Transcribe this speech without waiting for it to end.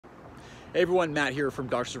Hey everyone, Matt here from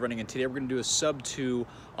Doctors of Running, and today we're going to do a sub 2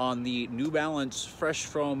 on the New Balance Fresh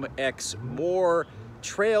Foam X More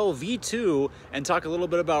Trail V2 and talk a little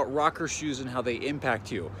bit about rocker shoes and how they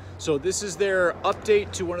impact you. So this is their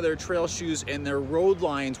update to one of their trail shoes and their road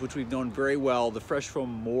lines, which we've known very well, the Fresh Foam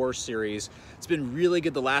More series. It's been really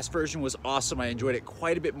good. The last version was awesome. I enjoyed it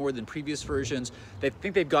quite a bit more than previous versions. They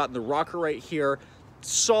think they've gotten the rocker right here,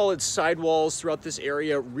 solid sidewalls throughout this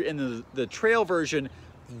area. In the trail version,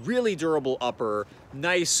 really durable upper,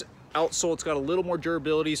 nice outsole. It's got a little more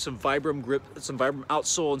durability, some Vibram grip, some Vibram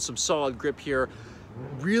outsole, and some solid grip here.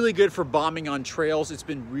 Really good for bombing on trails. It's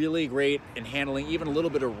been really great in handling even a little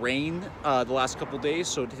bit of rain the last couple days,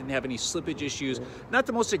 so it didn't have any slippage issues. Not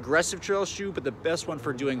the most aggressive trail shoe, but the best one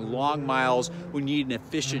for doing long miles when you need an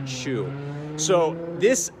efficient shoe. So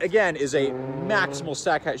this again is a maximal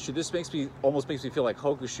stack height shoe. This almost makes me feel like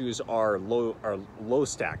Hoka shoes are low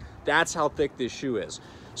stack. That's how thick this shoe is.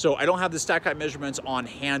 So I don't have the stack height measurements on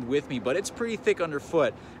hand with me, but it's pretty thick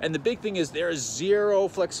underfoot. And the big thing is there is zero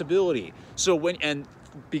flexibility. So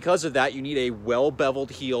because of that, you need a well-beveled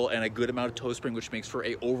heel and a good amount of toe spring, which makes for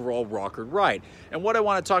a overall rockered ride. And what I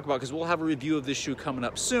want to talk about, because we'll have a review of this shoe coming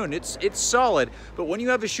up soon, it's solid, but when you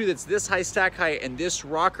have a shoe that's this high stack height and this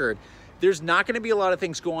rockered, there's not going to be a lot of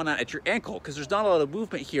things going on at your ankle because there's not a lot of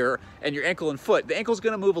movement here and your ankle and foot. The ankle's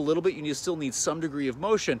going to move a little bit. You still need some degree of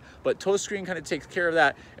motion, but toe screen kind of takes care of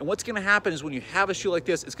that. And what's going to happen is when you have a shoe like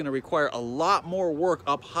this, it's going to require a lot more work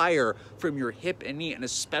up higher from your hip and knee, and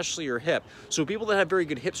especially your hip. So people that have very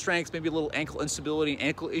good hip strength, maybe a little ankle instability and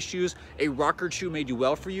ankle issues, a rocker shoe may do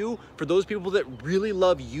well for you. For those people that really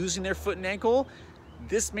love using their foot and ankle,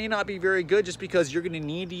 this may not be very good just because you're going to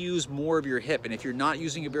need to use more of your hip. And if you're not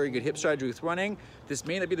using a very good hip strategy with running, this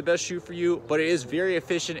may not be the best shoe for you, but it is very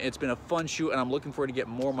efficient. It's been a fun shoe, and I'm looking forward to get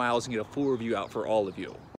more miles and get a full review out for all of you.